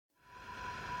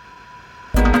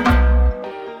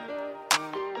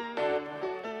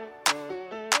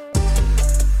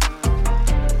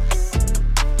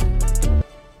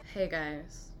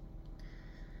guys,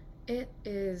 it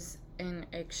is an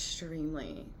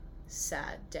extremely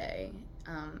sad day.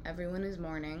 Everyone is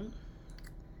mourning.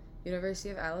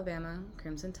 University of Alabama,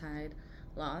 Crimson Tide,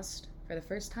 lost for the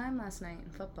first time last night in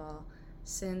football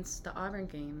since the Auburn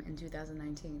game in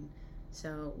 2019.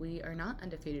 So we are not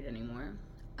undefeated anymore.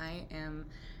 I am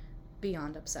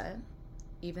beyond upset,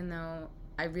 even though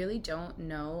I really don't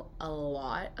know a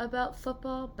lot about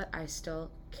football, but I still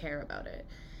care about it.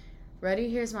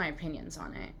 Ready? Here's my opinions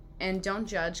on it. And don't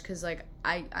judge, because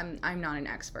I'm not an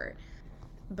expert.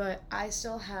 But I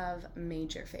still have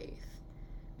major faith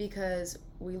because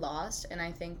we lost, and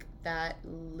I think that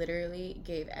literally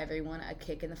gave everyone a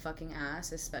kick in the fucking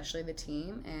ass, especially the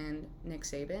team and Nick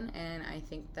Saban. And I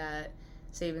think that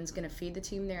Saban's going to feed the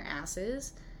team their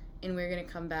asses, and we're going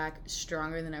to come back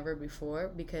stronger than ever before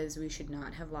because we should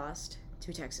not have lost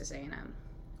to Texas A&M.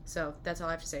 So that's all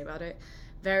I have to say about it.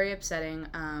 Very upsetting.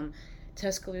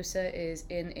 Tuscaloosa is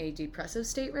in a depressive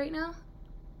state right now,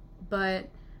 but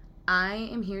I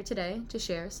am here today to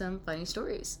share some funny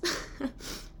stories.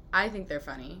 I think they're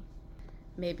funny.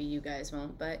 Maybe you guys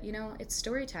won't, but it's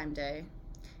story time day,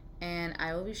 and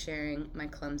I will be sharing my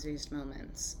clumsiest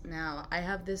moments. Now, I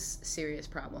have this serious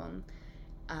problem.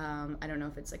 I don't know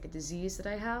if it's like a disease that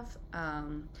I have.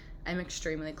 I'm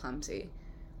extremely clumsy.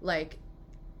 I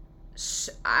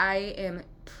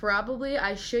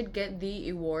should get the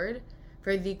award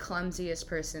for the clumsiest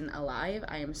person alive.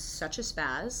 I am such a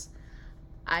spaz.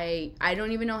 I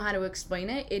don't even know how to explain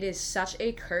it. It is such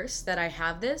a curse that I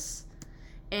have this,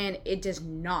 and it does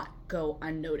not go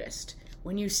unnoticed.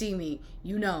 When you see me,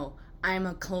 you know I'm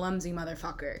a clumsy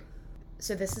motherfucker.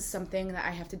 So this is something that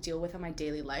I have to deal with in my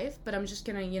daily life, but I'm just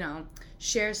gonna,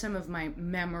 share some of my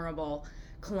memorable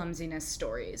clumsiness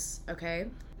stories, okay?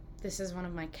 This is one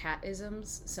of my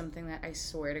cat-isms, something that I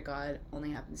swear to God only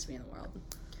happens to me in the world.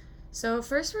 So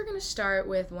first we're gonna start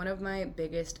with one of my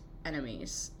biggest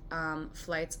enemies,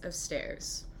 flights of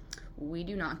stairs. We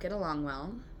do not get along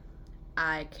well.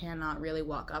 I cannot really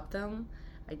walk up them.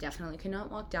 I definitely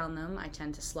cannot walk down them. I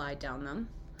tend to slide down them.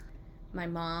 My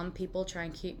mom, people try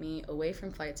and keep me away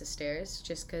from flights of stairs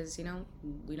just because,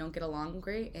 we don't get along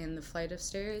great, and the flight of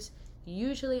stairs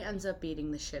usually ends up beating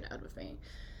the shit out of me.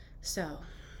 So,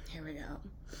 here we go.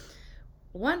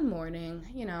 One morning,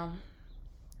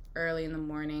 early in the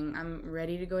morning, I'm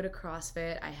ready to go to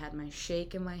CrossFit. I had my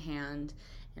shake in my hand,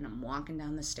 and I'm walking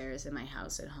down the stairs in my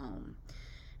house at home.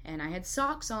 And I had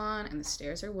socks on, and the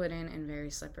stairs are wooden and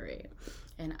very slippery.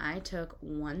 And I took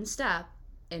one step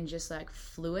and just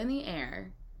flew in the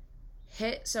air,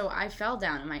 so I fell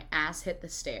down and my ass hit the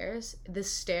stairs. The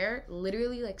stair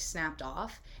literally snapped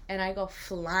off, and I go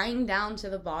flying down to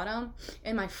the bottom,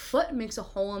 and my foot makes a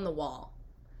hole in the wall.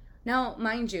 Now,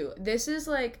 mind you, this is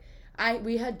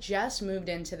we had just moved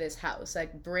into this house,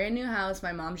 brand new house.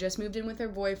 My mom just moved in with her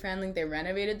boyfriend, they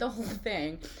renovated the whole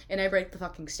thing, and I break the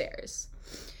fucking stairs.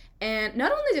 And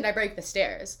not only did I break the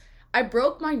stairs, I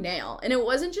broke my nail, and it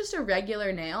wasn't just a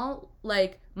regular nail.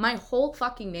 My whole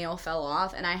fucking nail fell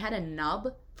off, and I had a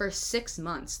nub for 6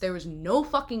 months. There was no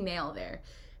fucking nail there.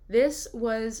 This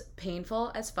was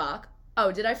painful as fuck.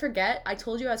 Oh, did I forget? I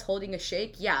told you I was holding a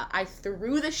shake. Yeah, I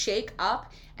threw the shake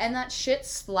up, and that shit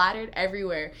splattered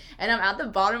everywhere. And I'm at the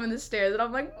bottom of the stairs, and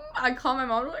I call my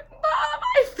mom, I'm like, Mom,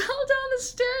 I fell down the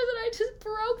stairs, and I just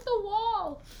broke the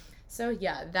wall. So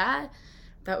yeah, that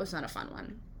was not a fun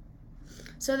one.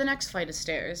 So the next flight of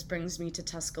stairs brings me to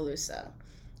Tuscaloosa.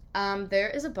 There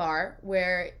is a bar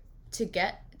where to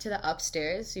get to the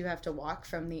upstairs, you have to walk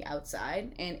from the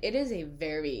outside, and it is a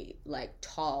very,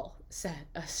 tall set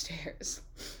of stairs.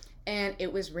 And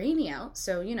it was rainy out,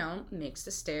 so, makes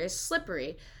the stairs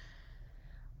slippery.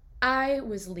 I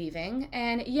was leaving,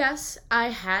 and yes, I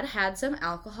had some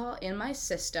alcohol in my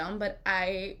system, but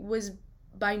I was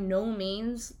by no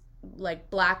means,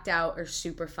 blacked out or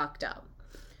super fucked up.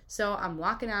 So I'm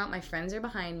walking out, my friends are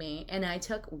behind me, and I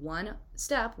took one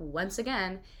step once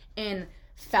again and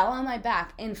fell on my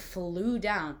back and flew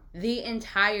down the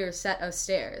entire set of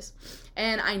stairs.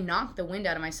 And I knocked the wind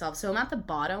out of myself. So I'm at the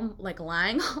bottom,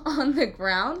 lying on the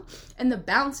ground, and the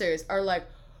bouncers are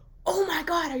oh my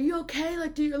God, are you okay?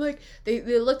 They looked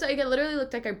it literally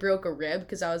looked like I broke a rib,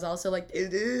 because I was also and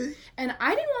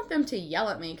I didn't want them to yell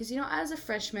at me, because, as a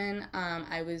freshman,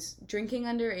 I was drinking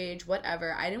underage,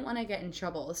 whatever. I didn't want to get in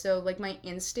trouble. So, my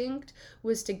instinct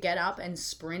was to get up and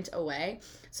sprint away.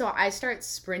 So I start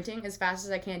sprinting as fast as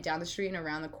I can down the street and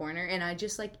around the corner, and I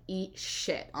just, eat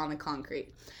shit on the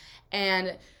concrete.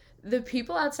 And the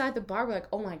people outside the bar were like,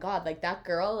 oh my God, that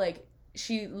girl,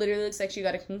 she literally looks like she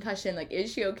got a concussion.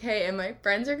 Is she okay? And my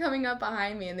friends are coming up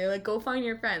behind me, and they're like, go find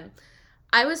your friend.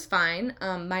 I was fine.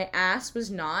 My ass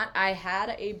was not. I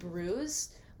had a bruise.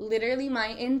 Literally, my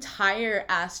entire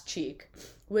ass cheek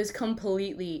was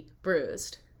completely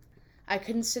bruised. I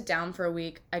couldn't sit down for a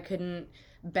week. I couldn't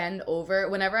bend over.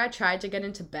 Whenever I tried to get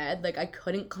into bed, like I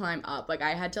couldn't climb up. Like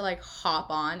I had to like hop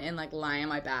on and like lie on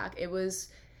my back. It was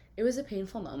a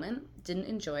painful moment. Didn't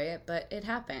enjoy it, but it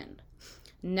happened.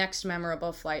 Next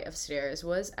memorable flight of stairs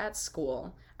was at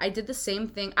school. I did the same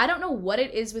thing. I don't know what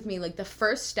it is with me. Like the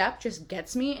first step just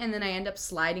gets me and then I end up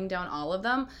sliding down all of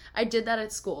them. I did that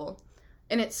at school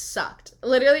and it sucked.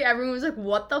 Literally everyone was like,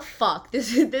 "What the fuck?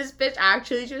 This bitch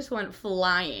actually just went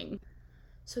flying."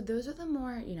 So those are the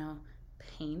more,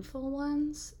 painful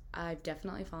ones. I've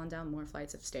definitely fallen down more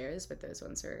flights of stairs, but those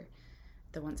ones are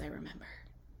the ones I remember.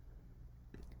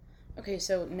 Okay,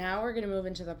 so now we're going to move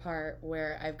into the part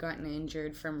where I've gotten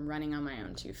injured from running on my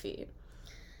own 2 feet.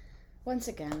 Once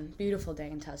again, beautiful day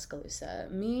in Tuscaloosa.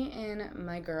 Me and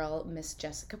my girl, Miss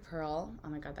Jessica Pearl, oh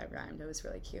my god, that rhymed, it was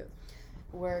really cute.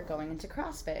 We're going into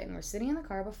CrossFit and we're sitting in the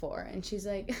car before and she's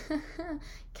like,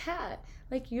 "Kat,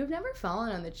 like you've never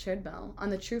fallen on the treadmill, on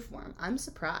the Trueform. I'm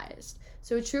surprised."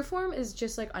 So a Trueform is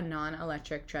just like a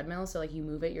non-electric treadmill, so like you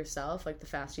move it yourself, like the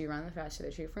faster you run, the faster the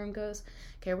Trueform goes.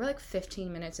 Okay, we're like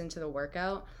 15 minutes into the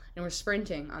workout and we're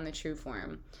sprinting on the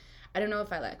Trueform. I don't know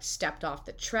if I like stepped off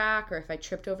the track or if I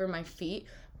tripped over my feet,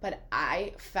 but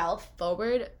I fell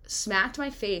forward, smacked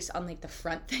my face on like the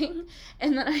front thing,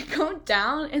 and then I go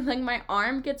down and like my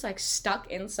arm gets like stuck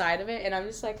inside of it and I'm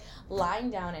just like lying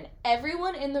down and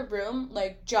everyone in the room,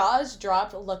 like jaws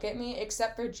dropped, look at me,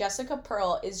 except for Jessica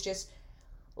Pearl is just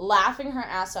laughing her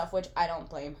ass off, which I don't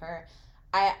blame her.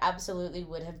 I absolutely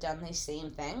would have done the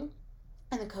same thing.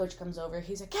 And the coach comes over.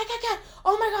 He's like, "Kat,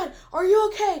 oh my god, are you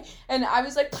okay?" And I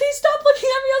was like, "Please stop looking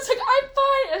at me." I was like, "I'm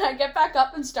fine." And I get back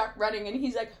up and start running. And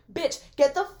he's like, "Bitch,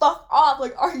 get the fuck off.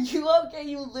 Like, are you okay?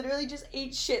 You literally just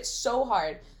ate shit so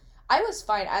hard." I was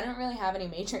fine. I didn't really have any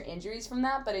major injuries from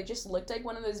that, but it just looked like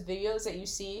one of those videos that you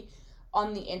see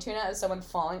on the internet of someone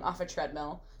falling off a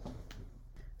treadmill.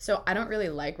 So I don't really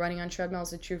like running on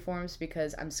treadmills with Trueforms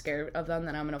because I'm scared of them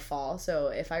that I'm going to fall. So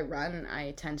if I run,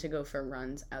 I tend to go for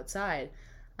runs outside.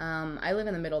 I live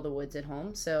in the middle of the woods at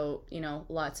home, so,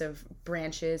 lots of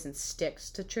branches and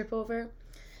sticks to trip over.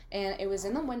 And it was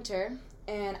in the winter,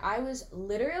 and I was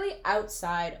literally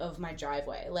outside of my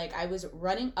driveway. Like, I was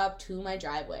running up to my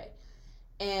driveway.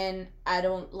 And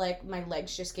my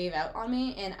legs just gave out on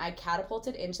me, and I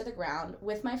catapulted into the ground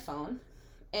with my phone,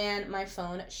 and my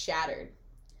phone shattered.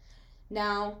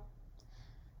 Now,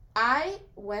 I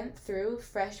went through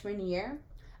freshman year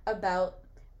about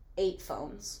 8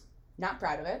 phones. Not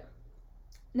proud of it.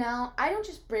 Now, I don't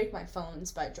just break my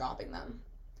phones by dropping them.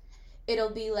 It'll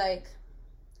be like,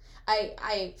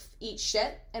 I eat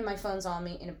shit and my phone's on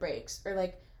me and it breaks. Or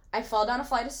like, I fall down a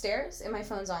flight of stairs and my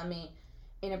phone's on me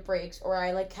and it breaks. Or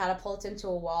I like catapult into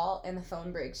a wall and the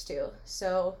phone breaks too.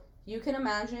 So you can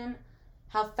imagine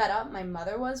how fed up my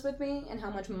mother was with me and how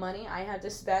much money I had to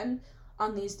spend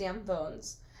on these damn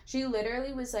phones. She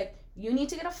literally was like, "You need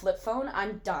to get a flip phone.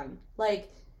 I'm done.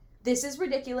 Like, this is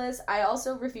ridiculous." I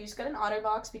also refuse to get an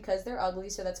OtterBox because they're ugly,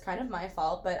 so that's kind of my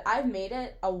fault. But I've made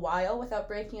it a while without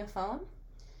breaking a phone,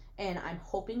 and I'm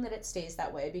hoping that it stays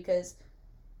that way because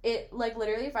it, like,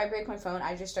 literally, if I break my phone,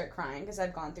 I just start crying because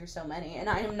I've gone through so many. And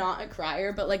I am not a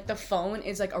crier, but, like, the phone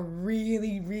is, like, a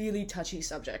really, really touchy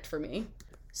subject for me.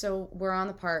 So we're on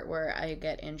the part where I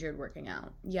get injured working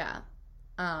out. Yeah.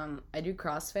 I do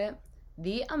CrossFit.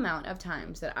 The amount of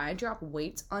times that I drop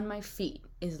weights on my feet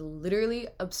is literally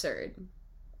absurd.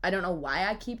 I don't know why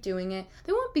I keep doing it.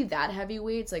 They won't be that heavy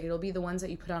weights. Like, it'll be the ones that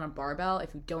you put on a barbell.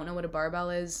 If you don't know what a barbell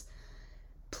is,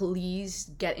 please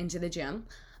get into the gym.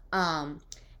 And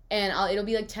it'll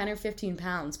be like 10 or 15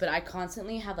 pounds. But I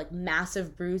constantly have like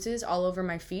massive bruises all over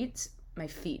my feet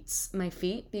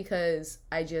because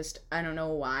I don't know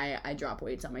why I drop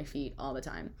weights on my feet all the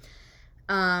time.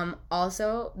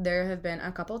 Also, there have been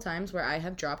a couple times where I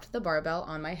have dropped the barbell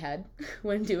on my head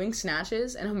when doing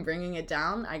snatches and I'm bringing it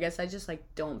down. I guess I just like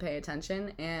don't pay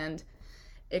attention and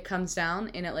it comes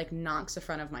down and it like knocks the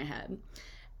front of my head.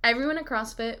 Everyone at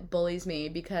CrossFit bullies me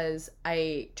because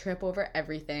I trip over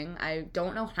everything. I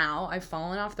don't know how. I've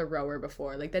fallen off the rower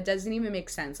before. Like, that doesn't even make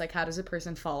sense. Like, how does a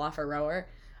person fall off a rower?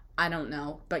 I don't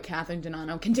know, but Catherine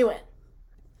Donano can do it.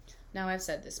 Now, I've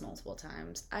said this multiple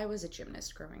times. I was a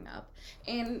gymnast growing up,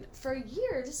 and for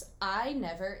years, I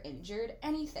never injured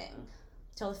anything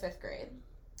till the 5th grade.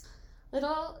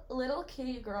 Little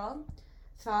kitty girl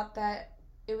thought that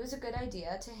it was a good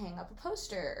idea to hang up a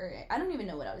poster, or I don't even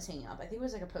know what I was hanging up. I think it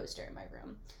was like a poster in my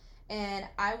room, and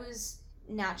I was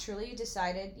naturally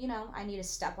decided, I need to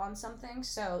step on something.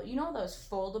 So, those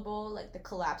foldable, like the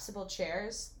collapsible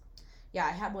chairs? Yeah,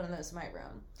 I had one of those in my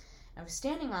room. I was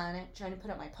standing on it trying to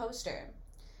put up my poster,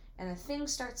 and the thing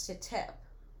starts to tip.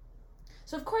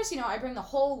 So, of course, I bring the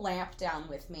whole lamp down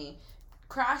with me,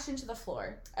 crash into the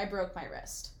floor. I broke my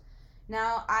wrist.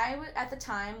 Now, at the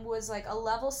time, was like a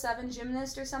level 7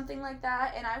 gymnast or something like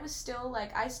that, and I was still,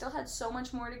 I still had so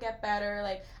much more to get better.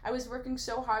 Like, I was working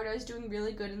so hard, I was doing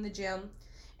really good in the gym,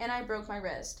 and I broke my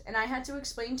wrist. And I had to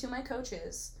explain to my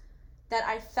coaches that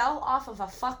I fell off of a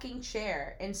fucking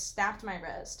chair and snapped my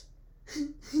wrist.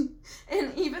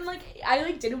 And even,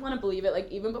 I, didn't want to believe it.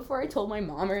 Even before I told my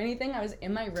mom or anything, I was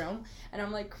in my room, and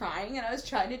I'm, crying, and I was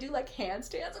trying to do,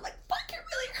 handstands. I'm like, fuck, it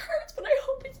really hurts, but I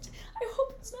hope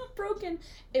it's not broken.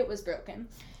 It was broken.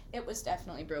 It was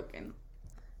definitely broken.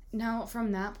 Now,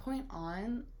 from that point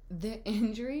on, the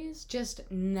injuries just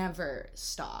never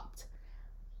stopped.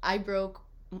 I broke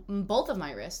both of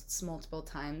my wrists multiple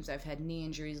times. I've had knee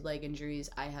injuries, leg injuries.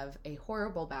 I have a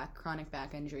horrible chronic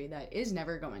back injury that is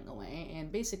never going away,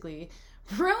 and basically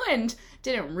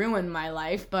didn't ruin my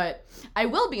life, but I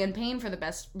will be in pain for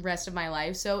the rest of my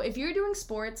life. So if you're doing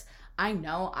sports,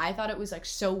 I thought it was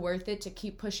so worth it to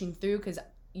keep pushing through, because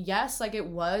yes, it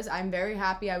was. I'm very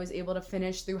happy I was able to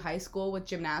finish through high school with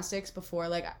gymnastics before,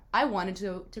 I wanted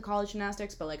to college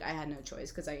gymnastics, but I had no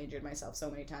choice because I injured myself so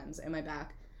many times in my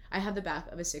back. I have the back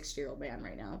of a 60-year-old man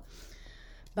right now.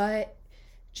 But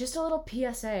just a little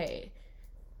PSA.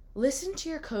 Listen to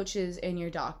your coaches and your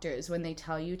doctors when they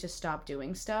tell you to stop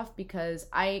doing stuff, because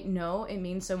I know it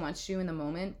means so much to you in the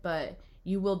moment, but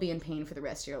you will be in pain for the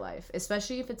rest of your life,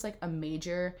 especially if it's a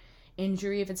major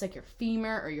injury, if it's your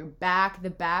femur or your back. The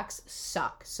backs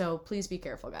suck, so please be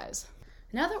careful, guys.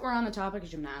 Now that we're on the topic of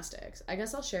gymnastics, I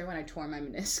guess I'll share when I tore my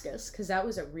meniscus, because that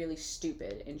was a really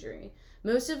stupid injury.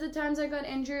 Most of the times I got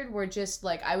injured were just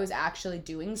I was actually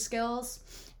doing skills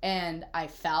and I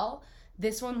fell.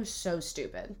 This one was so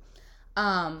stupid.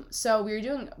 So we were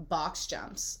doing box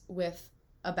jumps with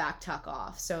a back tuck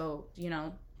off. So,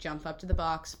 jump up to the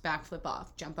box, backflip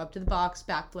off, jump up to the box,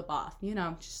 backflip off,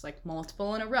 just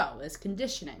multiple in a row as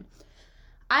conditioning.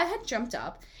 I had jumped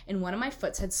up and one of my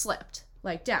foots had slipped.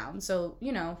 Down. So,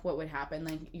 what would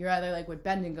happen? Your other would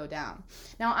bend and go down.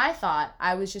 Now, I thought,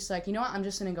 I was just you know what? I'm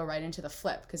just going to go right into the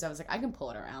flip, because I was I can pull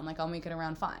it around. I'll make it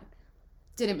around fine.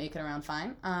 Didn't make it around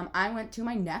fine. I went to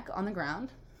my neck on the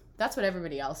ground. That's what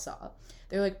everybody else saw.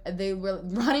 They were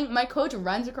running. My coach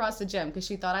runs across the gym because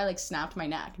she thought I snapped my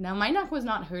neck. Now, my neck was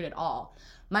not hurt at all.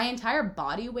 My entire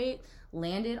body weight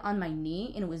landed on my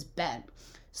knee and it was bent.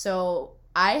 So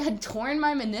I had torn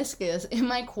my meniscus in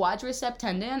my quadricep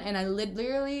tendon, and I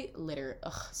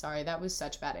sorry, that was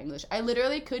such bad English. I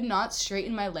literally could not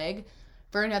straighten my leg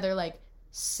for another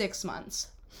 6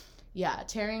 months. Yeah,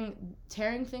 tearing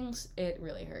things, it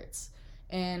really hurts.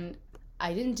 And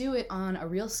I didn't do it on a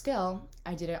real skill,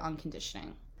 I did it on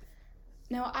conditioning.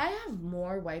 Now, I have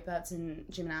more wipeouts in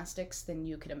gymnastics than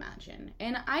you could imagine,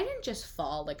 and I didn't just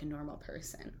fall like a normal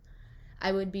person.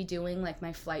 I would be doing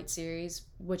my flight series,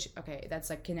 which,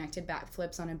 that's connected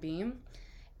backflips on a beam.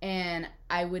 And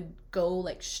I would go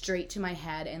straight to my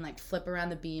head and flip around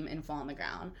the beam and fall on the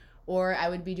ground. Or I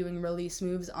would be doing release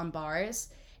moves on bars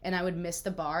and I would miss the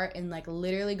bar and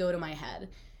literally go to my head.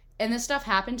 And this stuff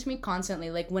happened to me constantly.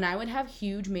 When I would have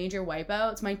huge major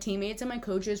wipeouts, my teammates and my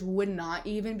coaches would not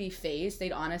even be fazed.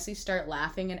 They'd honestly start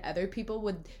laughing, and other people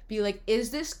would be like, is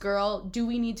this girl, do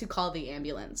we need to call the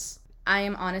ambulance? I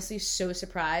am honestly so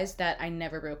surprised that I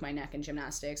never broke my neck in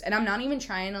gymnastics. And I'm not even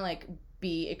trying to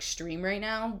be extreme right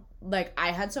now.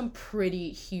 I had some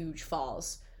pretty huge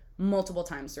falls multiple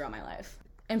times throughout my life.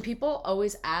 And people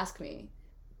always ask me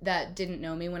that didn't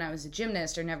know me when I was a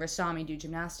gymnast or never saw me do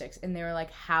gymnastics. And they were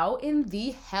like, how in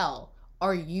the hell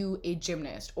are you a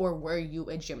gymnast? Or were you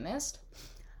a gymnast?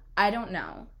 I don't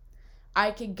know.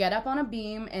 I could get up on a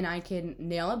beam and I could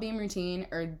nail a beam routine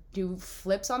or do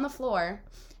flips on the floor.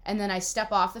 And then I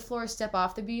step off the floor, step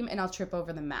off the beam, and I'll trip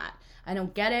over the mat. I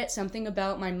don't get it. Something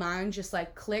about my mind just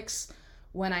clicks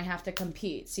when I have to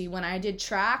compete. See, when I did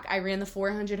track, I ran the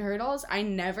 400 hurdles. I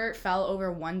never fell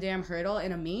over one damn hurdle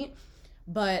in a meet,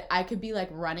 but I could be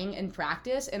running in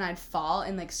practice and I'd fall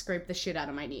and scrape the shit out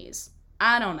of my knees.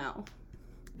 I don't know.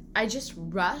 I just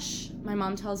rush. My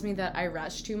mom tells me that I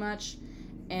rush too much,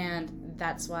 and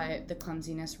that's why the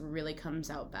clumsiness really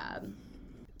comes out bad.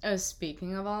 Oh,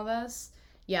 speaking of all this,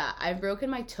 yeah, I've broken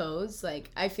my toes.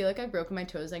 I feel I've broken my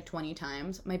toes 20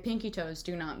 times. My pinky toes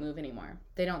do not move anymore.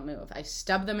 They don't move. I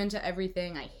stub them into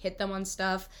everything. I hit them on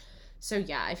stuff. So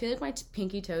yeah, I feel my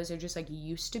pinky toes are just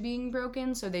used to being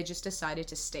broken, so they just decided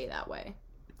to stay that way.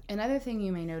 Another thing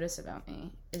you may notice about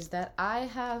me is that I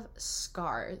have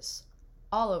scars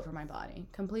all over my body,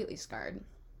 completely scarred.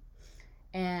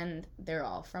 And they're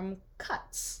all from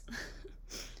cuts.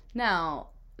 Now,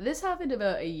 this happened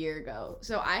about a year ago.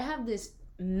 So I have this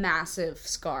massive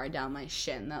scar down my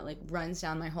shin that like runs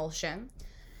down my whole shin.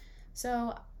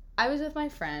 So I was with my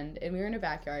friend and we were in a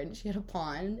backyard and she had a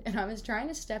pond and I was trying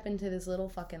to step into this little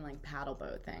fucking like paddle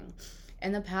boat thing.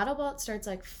 And the paddle boat starts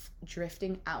like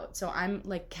drifting out. So I'm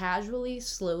like casually,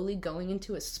 slowly going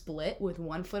into a split with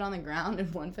one foot on the ground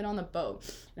and one foot on the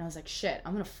boat. And I was like, shit,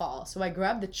 I'm gonna fall. So I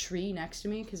grabbed the tree next to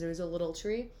me because there was a little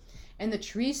tree. And the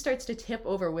tree starts to tip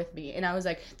over with me. And I was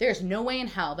like, there's no way in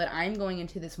hell that I'm going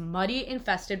into this muddy,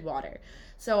 infested water.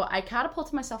 So I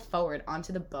catapulted myself forward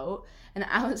onto the boat. And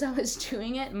as I was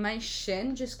doing it, my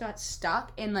shin just got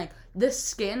stuck and like the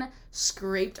skin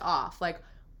scraped off like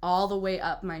all the way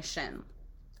up my shin.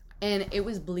 And it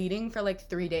was bleeding for like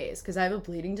 3 days because I have a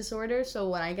bleeding disorder. So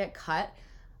when I get cut,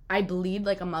 I bleed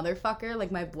like a motherfucker.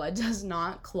 Like my blood does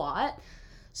not clot.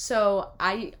 So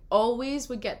I always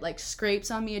would get like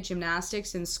scrapes on me at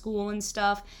gymnastics and school and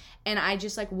stuff. And I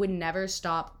just like would never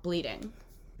stop bleeding.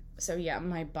 So yeah,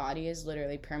 my body is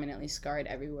literally permanently scarred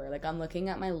everywhere. Like I'm looking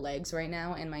at my legs right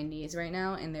now and my knees right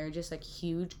now. And they're just like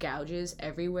huge gouges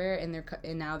everywhere.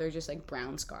 And now they're just like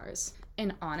brown scars.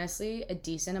 And honestly, a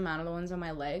decent amount of the ones on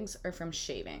my legs are from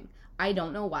shaving. I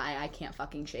don't know why I can't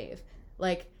fucking shave.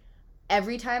 Like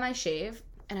every time I shave,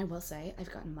 and I will say,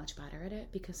 I've gotten much better at it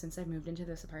because since I've moved into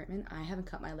this apartment, I haven't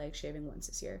cut my legs shaving once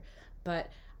this year. But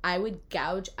I would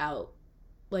gouge out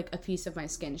like a piece of my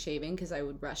skin shaving because I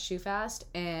would rush too fast.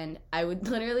 And I would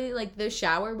literally, like, the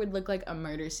shower would look like a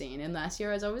murder scene. And last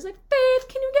year I was always like, babe,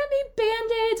 can you get me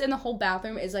Band-Aids? And the whole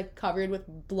bathroom is like covered with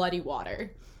bloody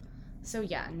water. So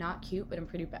yeah, not cute, but I'm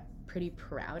pretty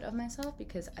proud of myself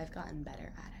because I've gotten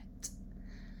better at it.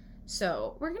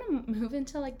 So we're gonna move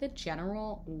into like the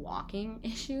general walking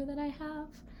issue that I have.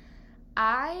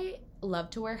 I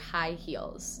love to wear high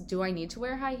heels. Do I need to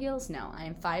wear high heels? No, I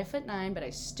am 5'9", but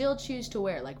I still choose to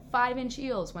wear like 5-inch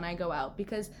heels when I go out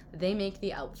because they make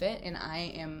the outfit and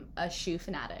I am a shoe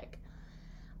fanatic.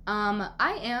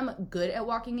 I am good at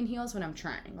walking in heels when I'm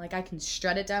trying. Like I can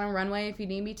strut it down a runway if you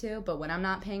need me to, but when I'm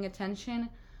not paying attention,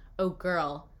 oh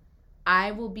girl,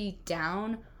 I will be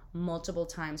down multiple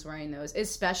times wearing those,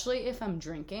 especially if I'm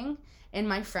drinking. And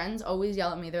my friends always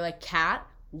yell at me. They're like, Kat,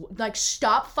 like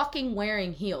stop fucking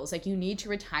wearing heels. Like you need to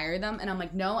retire them. And I'm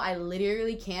like, no, I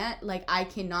literally can't. Like I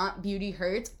cannot. Beauty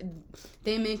hurts.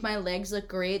 They make my legs look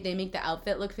great. They make the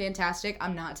outfit look fantastic.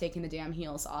 I'm not taking the damn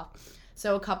heels off.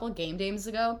 So a couple game days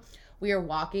ago, we were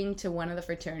walking to one of the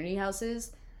fraternity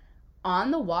houses.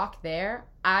 On the walk there,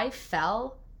 I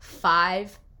fell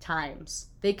 5 times.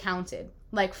 They counted.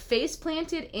 Like face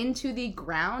planted into the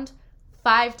ground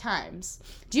 5 times.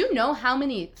 Do you know how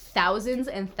many thousands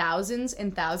and thousands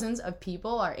and thousands of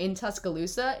people are in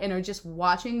Tuscaloosa and are just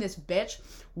watching this bitch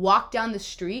walk down the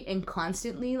street and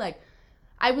constantly like,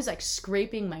 I was like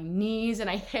scraping my knees and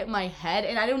I hit my head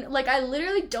and I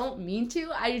literally don't mean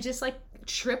to. I just like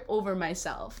trip over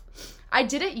myself. I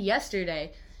did it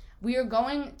yesterday. We were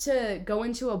going to go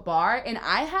into a bar and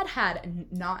I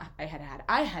had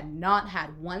not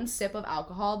had one sip of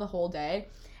alcohol the whole day.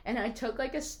 And I took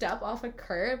like a step off a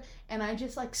curb and I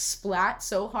just like splat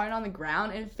so hard on the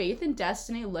ground and Faith and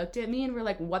Destiny looked at me and were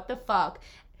like, what the fuck?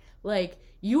 Like,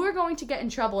 you are going to get in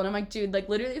trouble. And I'm like, dude, like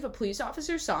literally if a police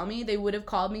officer saw me, they would have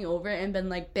called me over and been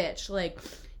like, bitch, like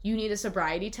you need a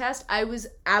sobriety test. I was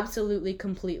absolutely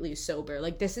completely sober.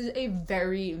 Like this is a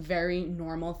very, very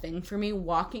normal thing for me.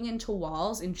 Walking into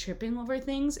walls and tripping over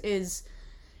things is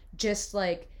just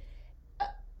like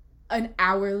an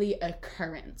hourly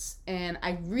occurrence. And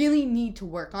I really need to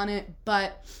work on it,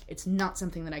 but it's not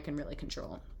something that I can really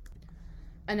control.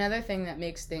 Another thing that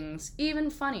makes things even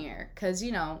funnier, because,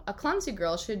 you know, a clumsy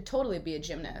girl should totally be a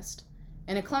gymnast.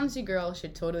 And a clumsy girl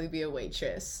should totally be a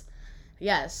waitress.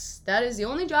 Yes, that is the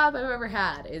only job I've ever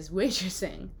had, is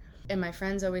waitressing. And my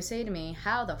friends always say to me,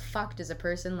 how the fuck does a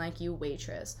person like you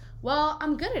waitress? Well,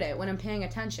 I'm good at it when I'm paying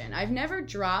attention. I've never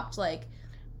dropped, like,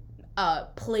 a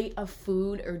plate of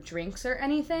food or drinks or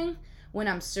anything when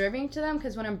I'm serving to them,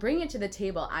 because when I'm bringing it to the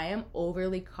table, I am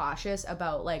overly cautious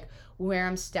about, like, where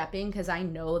I'm stepping, because I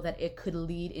know that it could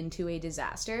lead into a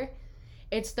disaster.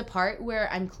 It's the part where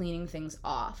I'm cleaning things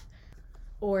off.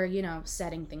 Or, you know,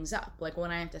 setting things up. Like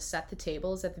when I have to set the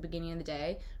tables at the beginning of the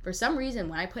day, for some reason,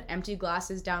 when I put empty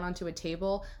glasses down onto a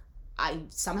table, I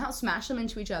somehow smash them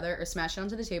into each other or smash it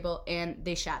onto the table and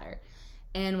they shatter.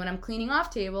 And when I'm cleaning off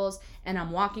tables and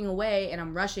I'm walking away and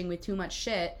I'm rushing with too much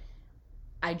shit,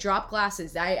 I drop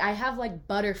glasses. I have like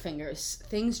butterfingers.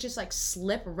 Things just like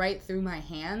slip right through my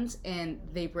hands and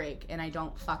they break and I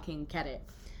don't fucking get it.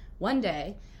 One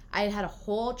day, I had a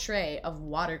whole tray of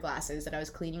water glasses that I was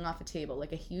cleaning off a table,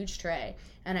 like a huge tray,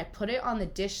 and I put it on the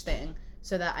dish thing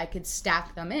so that I could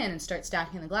stack them in and start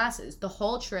stacking the glasses. The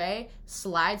whole tray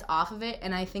slides off of it,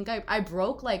 and I think I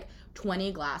broke like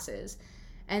 20 glasses.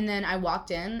 And then I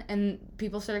walked in, and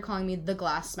people started calling me the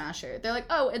glass smasher. They're like,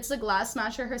 oh, it's the glass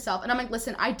smasher herself. And I'm like,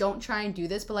 listen, I don't try and do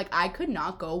this, but like I could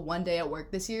not go one day at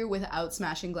work this year without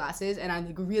smashing glasses, and I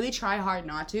like really try hard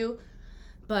not to.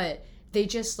 But they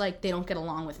just like, they don't get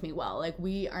along with me well. Like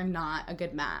we are not a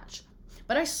good match.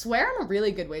 But I swear I'm a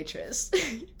really good waitress.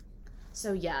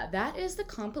 So yeah, that is the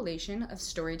compilation of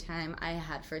story time I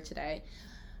had for today.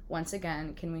 Once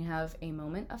again, can we have a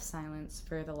moment of silence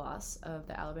for the loss of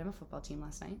the Alabama football team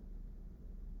last night?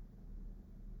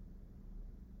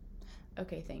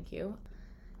 Okay, thank you.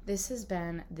 This has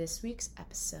been this week's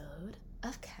episode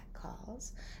of Cat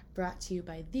Calls, brought to you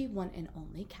by the one and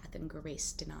only Catherine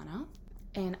Grace Donano.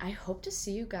 And I hope to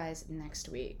see you guys next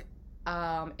week.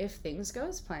 If things go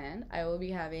as planned, I will be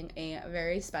having a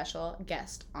very special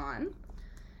guest on,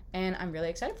 and I'm really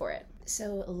excited for it.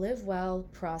 So live well,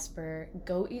 prosper,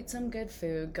 go eat some good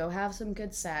food, go have some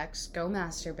good sex, go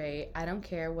masturbate, I don't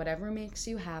care, whatever makes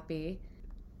you happy,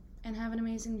 and have an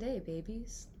amazing day,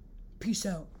 babies. Peace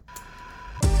out.